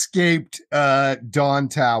escaped Dawn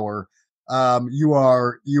Tower. You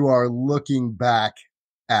are looking back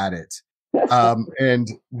at it, and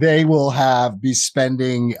they will be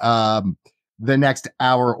spending the next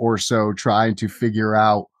hour or so trying to figure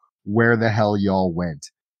out where the hell y'all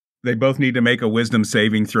went. They both need to make a wisdom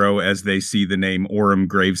saving throw as they see the name Orem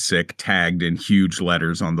Gravesick tagged in huge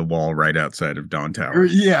letters on the wall right outside of Dawn Tower.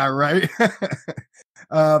 Yeah, right.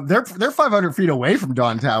 They're 500 feet away from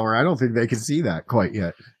Dawn Tower. I don't think they can see that quite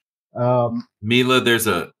yet. Mila, there's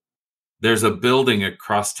a building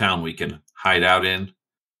across town we can hide out in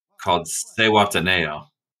called Sewataneo.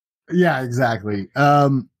 Yeah, exactly.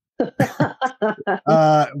 Why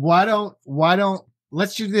don't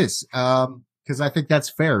let's do this? Because I think that's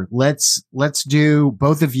fair. Let's do,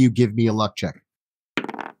 both of you give me a luck check.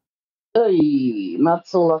 Hey, not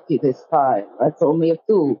so lucky this time. That's only a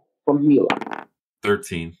 2 from Mila.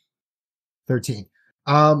 13.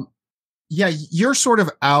 Yeah, you're sort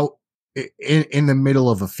of out in the middle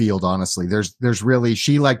of a field, honestly. There's really,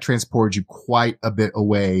 she transported you quite a bit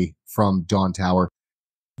away from Dawn Tower.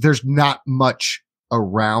 There's not much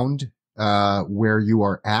around where you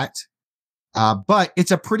are at, but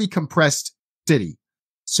it's a pretty compressed city.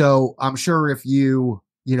 So I'm sure if you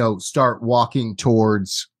start walking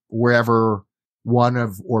towards wherever one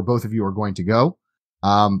of or both of you are going to go,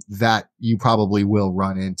 that you probably will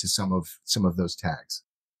run into some of those tags.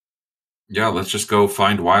 Yeah, let's just go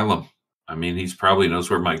find Wylam. I mean, he probably knows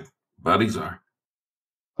where my buddies are.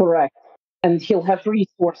 Correct, and he'll have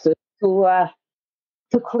resources to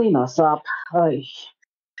clean us up.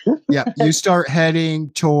 Yeah, you start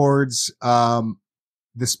heading towards the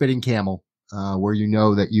Spitting Camel, where you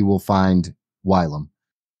know that you will find Wylam.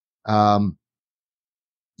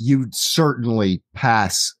 You certainly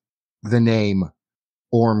pass the name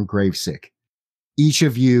Orem Gravesick. Each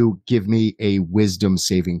of you give me a wisdom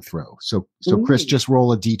saving throw. So Chris, just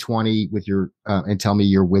roll a d20 with your and tell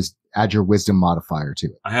me add your wisdom modifier to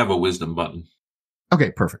it. I have a wisdom button.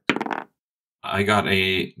 Okay, perfect. I got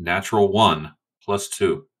a natural 1 +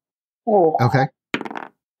 2. Oh. Okay.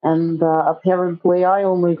 And apparently I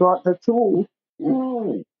only got the two.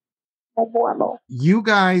 Oh, bueno. You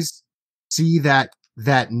guys see that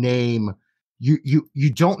name.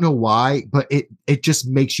 You don't know why, but it just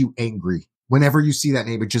makes you angry. Whenever you see that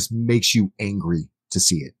name, it just makes you angry to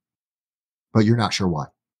see it. But you're not sure why.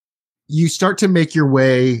 You start to make your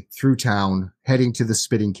way through town, heading to the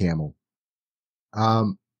Spitting Camel.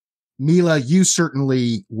 Mila, you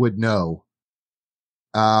certainly would know,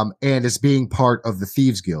 and as being part of the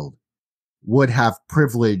Thieves Guild, would have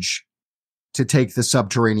privilege to take the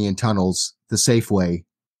subterranean tunnels the safe way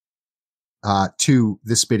to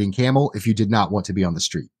the Spitting Camel if you did not want to be on the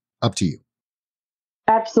street. Up to you.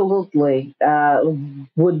 Absolutely.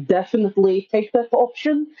 Would definitely take that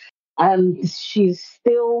option. And she's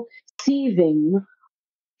still seething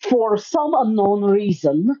for some unknown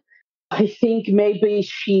reason. I think maybe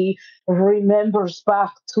she remembers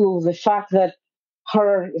back to the fact that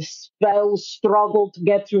her spell struggled to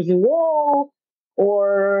get through the wall,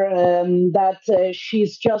 or that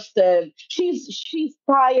she's just she's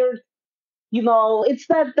tired. You know, it's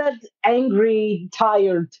that angry,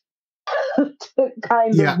 tired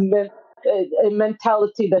kind Yeah. of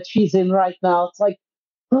mentality that she's in right now. It's like,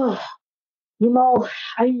 you know,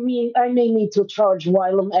 I may need to charge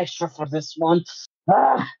Wylam extra for this one.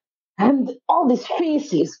 And all these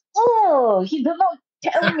feces. Oh, he did not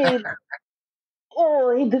tell me.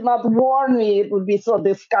 Oh, he did not warn me. It would be so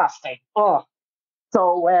disgusting. Oh,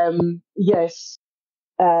 so yes,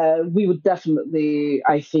 we would definitely.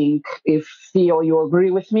 I think if Theo, you agree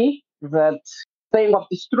with me that staying off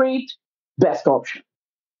the street, best option.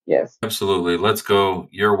 Yes, Absolutely. Let's go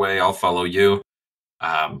your way. I'll follow you.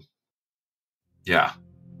 Yeah,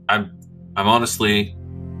 I'm honestly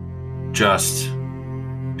just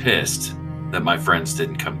pissed that my friends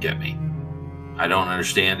didn't come get me. I don't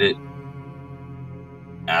understand it.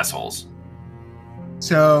 Assholes.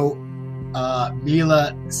 So,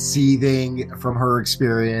 Mila seething from her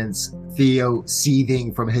experience, Theo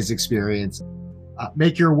seething from his experience.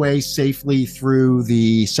 Make your way safely through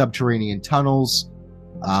the subterranean tunnels.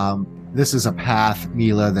 This is a path,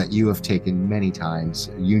 Mila, that you have taken many times.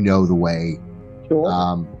 You know the way.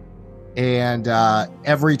 sure. And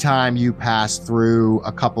every time you pass through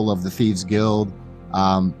a couple of the Thieves Guild,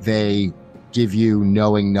 they give you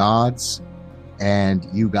knowing nods, and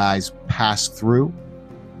you guys pass through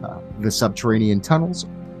the subterranean tunnels,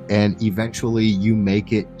 and eventually you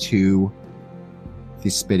make it to the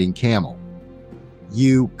Spitting Camel.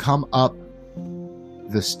 You come up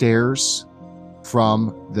the stairs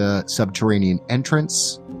from the subterranean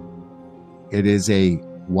entrance. It is a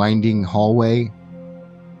winding hallway.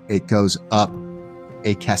 It goes up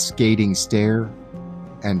a cascading stair,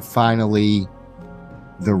 and finally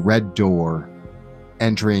the red door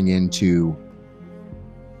entering into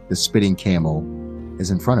the Spitting Camel is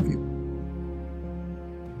in front of you.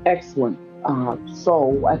 Excellent.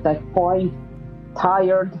 So at that point,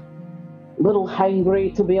 tired, little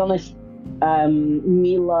hangry, to be honest,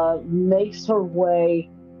 Mila makes her way.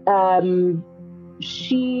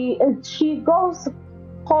 She goes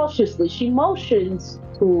cautiously. She motions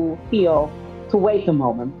to Theo to wait a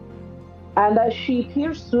moment, and as she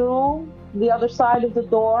peers through the other side of the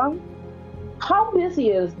door, how busy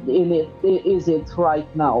is it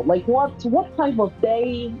right now? Like what time of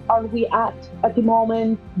day are we at the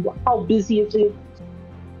moment? How busy is it?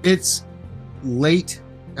 It's late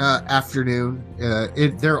afternoon.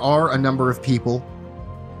 There are a number of people.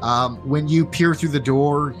 When you peer through the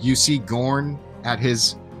door, you see Gorn at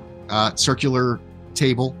his circular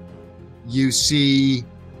table. You see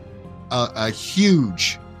a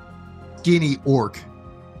huge, skinny orc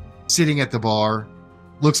sitting at the bar.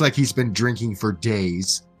 Looks like he's been drinking for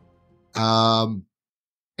days. And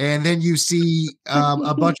then you see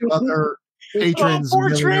a bunch of other patrons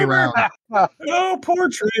milling around. Oh, poor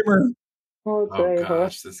Dreamer. Oh, Oh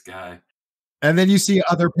gosh, this guy. And then you see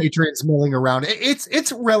other patrons milling around.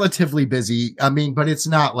 It's relatively busy. I mean, but it's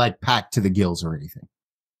not like packed to the gills or anything.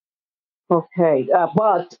 Okay,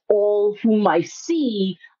 but all whom I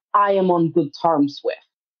see, I am on good terms with.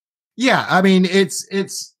 Yeah, I mean, it's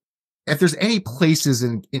if there's any places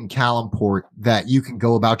in Calimport that you can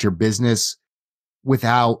go about your business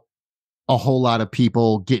without a whole lot of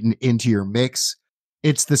people getting into your mix,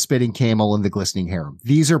 it's the Spitting Camel and the Glistening Harem.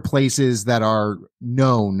 These are places that are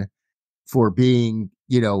known for being,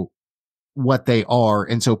 what they are.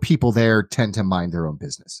 And so people there tend to mind their own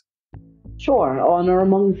business. Sure, honor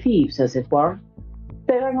among thieves, as it were.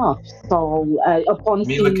 Fair enough. So, upon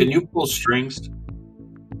Mila, seeing... can you pull strings?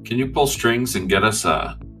 Can you pull strings and get us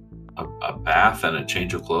a bath and a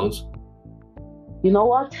change of clothes? You know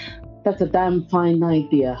what? That's a damn fine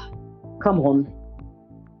idea. Come on.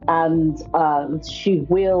 and she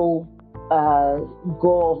will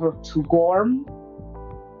go over to Gorm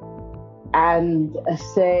and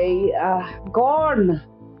say, Gorm,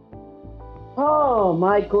 oh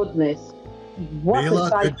my goodness, what Mila, a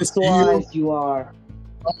sight good to for see sore you. eyes you are.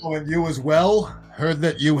 Oh, and you as well? Heard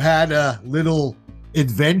that you had a little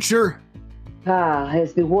adventure?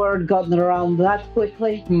 Has the word gotten around that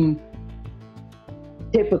quickly?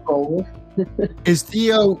 Typical. Is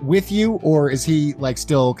Theo with you, or is he like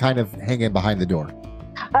still kind of hanging behind the door?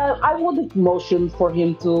 I would have motioned for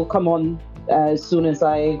him to come on as soon as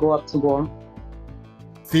I go up to Gorm.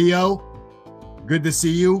 Theo, good to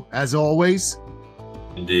see you, as always.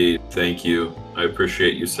 Indeed, thank you. I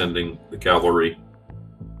appreciate you sending the cavalry.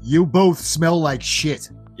 You both smell like shit.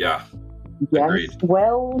 Yeah. Yes, Agreed.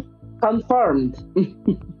 well, confirmed.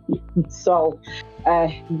 So,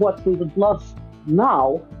 what we would love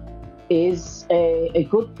now is a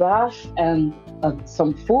good bath and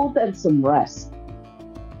some food and some rest.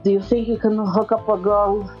 Do you think you can hook up a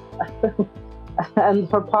girl and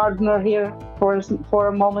her partner here for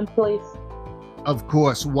a moment, please? Of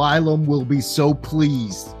course, Wylam will be so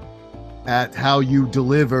pleased at how you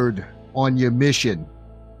delivered on your mission.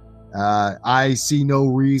 I see no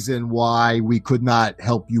reason why we could not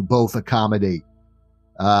help you both accommodate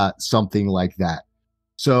something like that.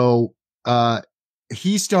 So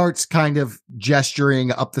he starts kind of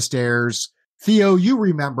gesturing up the stairs. Theo, you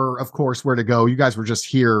remember, of course, where to go. You guys were just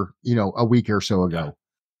here, a week or so ago.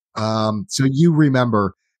 So you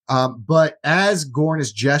remember. But as Gorn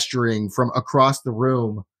is gesturing from across the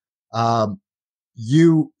room,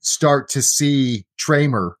 you start to see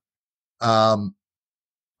Tramer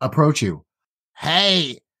approach you.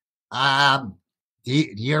 Hey, do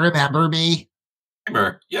you remember me?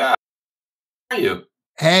 Kramer, yeah. How are you?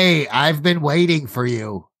 Hey, I've been waiting for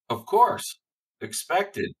you Of course.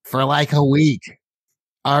 Expected. for like a week.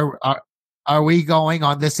 Are we going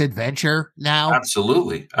on this adventure now?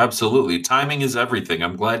 Absolutely. Absolutely. Timing is everything.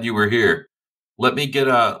 I'm glad you were here. Let me get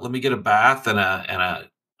a bath and a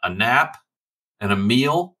nap and a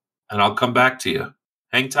meal, and I'll come back to you.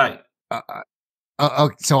 Hang tight.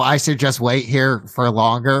 So I should just wait here for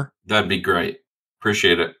longer? That'd be great.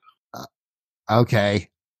 Appreciate it. Okay.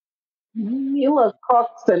 Mila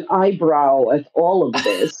cocks an eyebrow at all of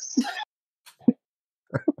this.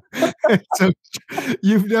 So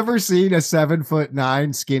you've never seen a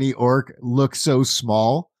 7'9" skinny orc look so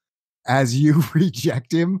small as you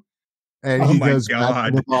reject him, and he goes back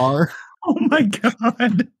to the bar. Oh my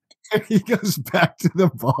God. He goes back to the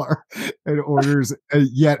bar and orders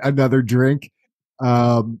yet another drink.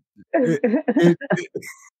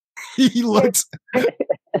 He looks.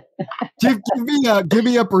 Give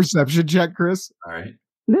me a perception check, Chris. All right.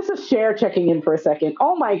 This is Cher checking in for a second.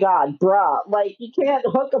 Oh my God, bruh. Like, you can't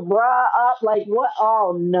hook a bra up. Like, what?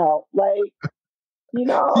 Oh no. Like,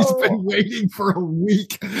 He's been waiting for a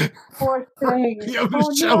week Poor thing. for Theo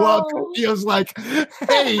to show up. Theo's like,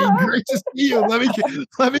 hey, great to see you. Let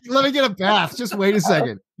me get a bath. Just wait a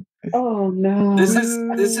second. Oh no. This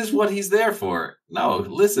is what he's there for. No,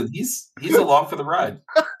 listen, he's along for the ride.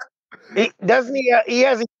 He has a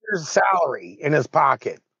year's salary in his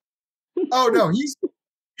pocket. Oh no,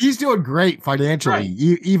 he's doing great financially,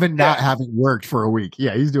 Right. even not having worked for a week.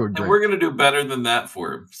 Yeah, he's doing great. And we're gonna do better than that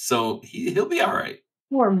for him. So he'll be all right.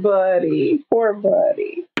 Poor buddy. Poor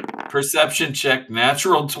buddy. Perception check,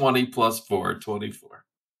 natural 20 plus 4, 24.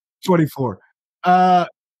 24.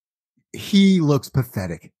 He looks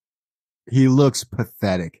pathetic. He looks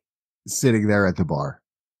pathetic sitting there at the bar.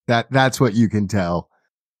 That's what you can tell.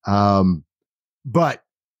 But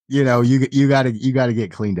you gotta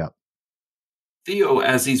get cleaned up. Theo,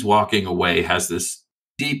 as he's walking away, has this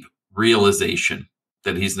deep realization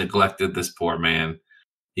that he's neglected this poor man.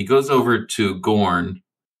 He goes over to Gorn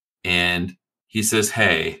and he says,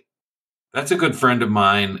 hey, that's a good friend of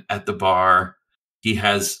mine at the bar. He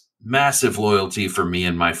has massive loyalty for me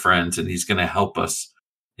and my friends, and he's going to help us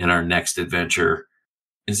in our next adventure.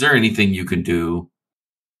 Is there anything you can do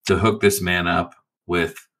to hook this man up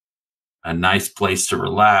with a nice place to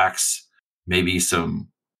relax, maybe some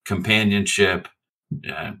companionship,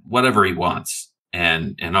 whatever he wants,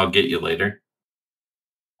 and I'll get you later?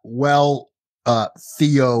 Well,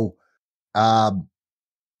 Theo,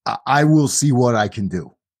 I will see what I can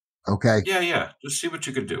do. Okay. Yeah. Just see what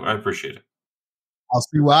you can do. I appreciate it. I'll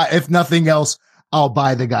see what. If nothing else, I'll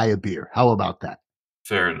buy the guy a beer. How about that?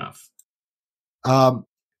 Fair enough.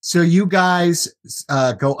 So you guys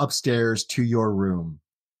go upstairs to your room,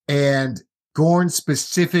 and Gorn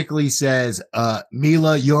specifically says,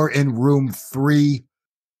 Mila, you're in room 3,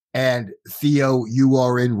 and Theo, you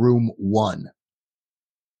are in room 1.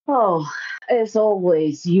 Oh, as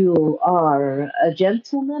always, you are a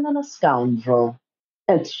gentleman and a scoundrel.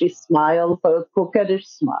 And she smiles a coquettish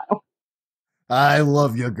smile. I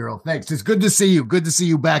love you, girl. Thanks. It's good to see you. Good to see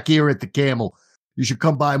you back here at the Camel. You should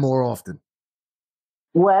come by more often.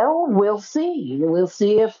 Well, we'll see. We'll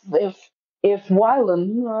see if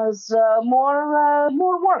Wylan has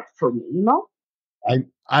more work for me, you know?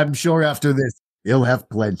 I'm sure after this, he'll have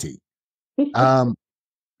plenty.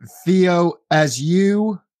 Theo, as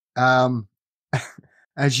you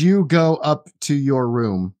go up to your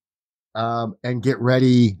room and get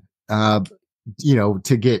ready,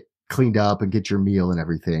 to get cleaned up and get your meal and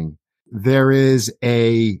everything, there is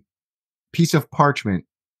a piece of parchment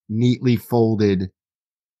neatly folded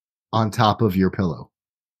on top of your pillow.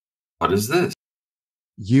 What is this?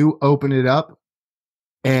 You open it up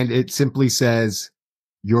and it simply says,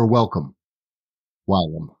 "You're welcome,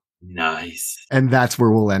 Wylam." Nice. And that's where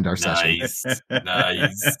we'll end our session.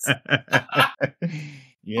 Nice.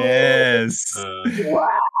 Yes.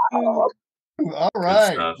 Wow. All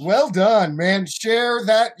right. Well done, man. Share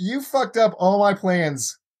that. You fucked up all my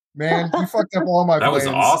plans, man. You fucked up all my plans.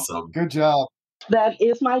 That was awesome. Good job. That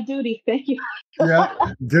is my duty. Thank you. Yeah.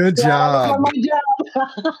 Good job. My job.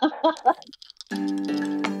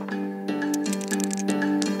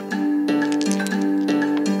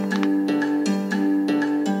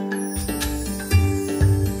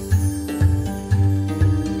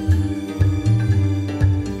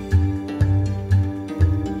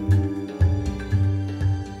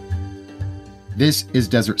 This is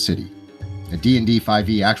Desert City, a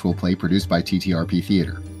D&D5E actual play produced by TTRP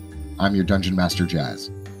Theater. I'm your Dungeon Master, Jazz.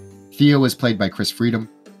 Theo is played by Chris Freedom.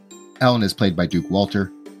 Ellen is played by Duke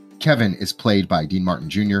Walter. Kevin is played by Dean Martin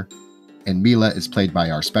Jr. And Mila is played by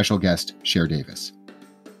our special guest, Cher Davis.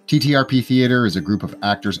 TTRP Theater is a group of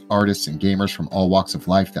actors, artists, and gamers from all walks of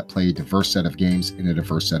life that play a diverse set of games in a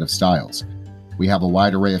diverse set of styles. We have a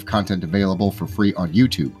wide array of content available for free on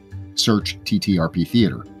YouTube. Search TTRP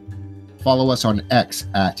Theater. Follow us on X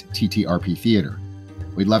at TTRP Theater.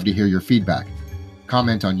 We'd love to hear your feedback.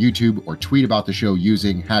 Comment on YouTube or tweet about the show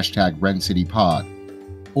using hashtag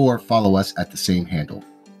RenCityPod, or follow us at the same handle.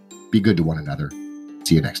 Be good to one another.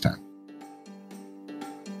 See you next time.